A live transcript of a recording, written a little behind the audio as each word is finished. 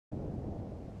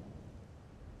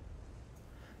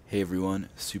Hey everyone,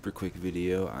 super quick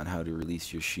video on how to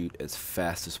release your chute as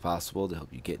fast as possible to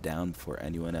help you get down before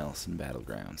anyone else in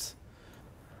Battlegrounds.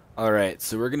 Alright,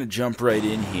 so we're going to jump right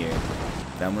in here,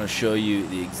 and I'm going to show you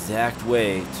the exact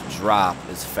way to drop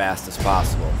as fast as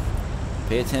possible.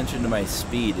 Pay attention to my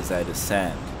speed as I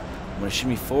descend. I'm going to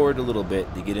shimmy forward a little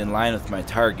bit to get in line with my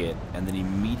target, and then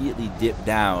immediately dip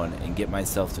down and get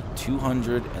myself to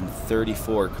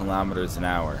 234 kilometers an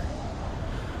hour.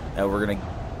 Now we're going to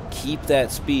keep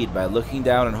that speed by looking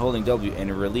down and holding W and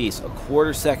release a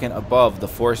quarter second above the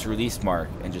force release mark,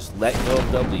 and just let go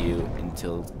of W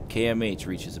until KMH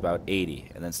reaches about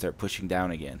 80 and then start pushing down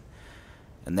again.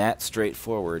 And that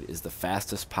straightforward is the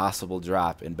fastest possible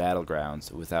drop in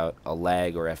Battlegrounds without a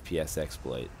lag or FPS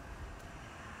exploit.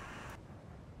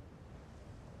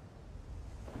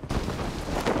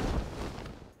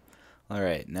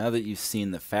 Alright, now that you've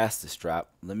seen the fastest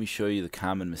drop, let me show you the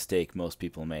common mistake most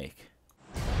people make.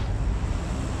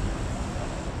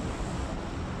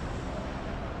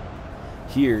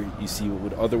 Here, you see what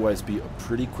would otherwise be a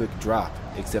pretty quick drop,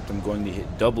 except I'm going to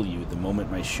hit W the moment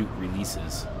my chute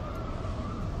releases.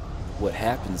 What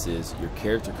happens is your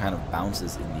character kind of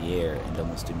bounces in the air and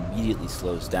almost immediately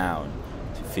slows down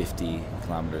to 50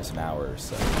 kilometers an hour or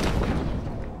so.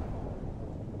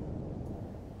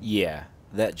 Yeah,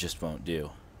 that just won't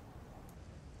do.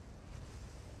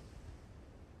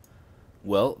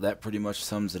 Well, that pretty much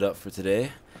sums it up for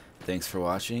today. Thanks for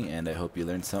watching, and I hope you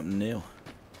learned something new.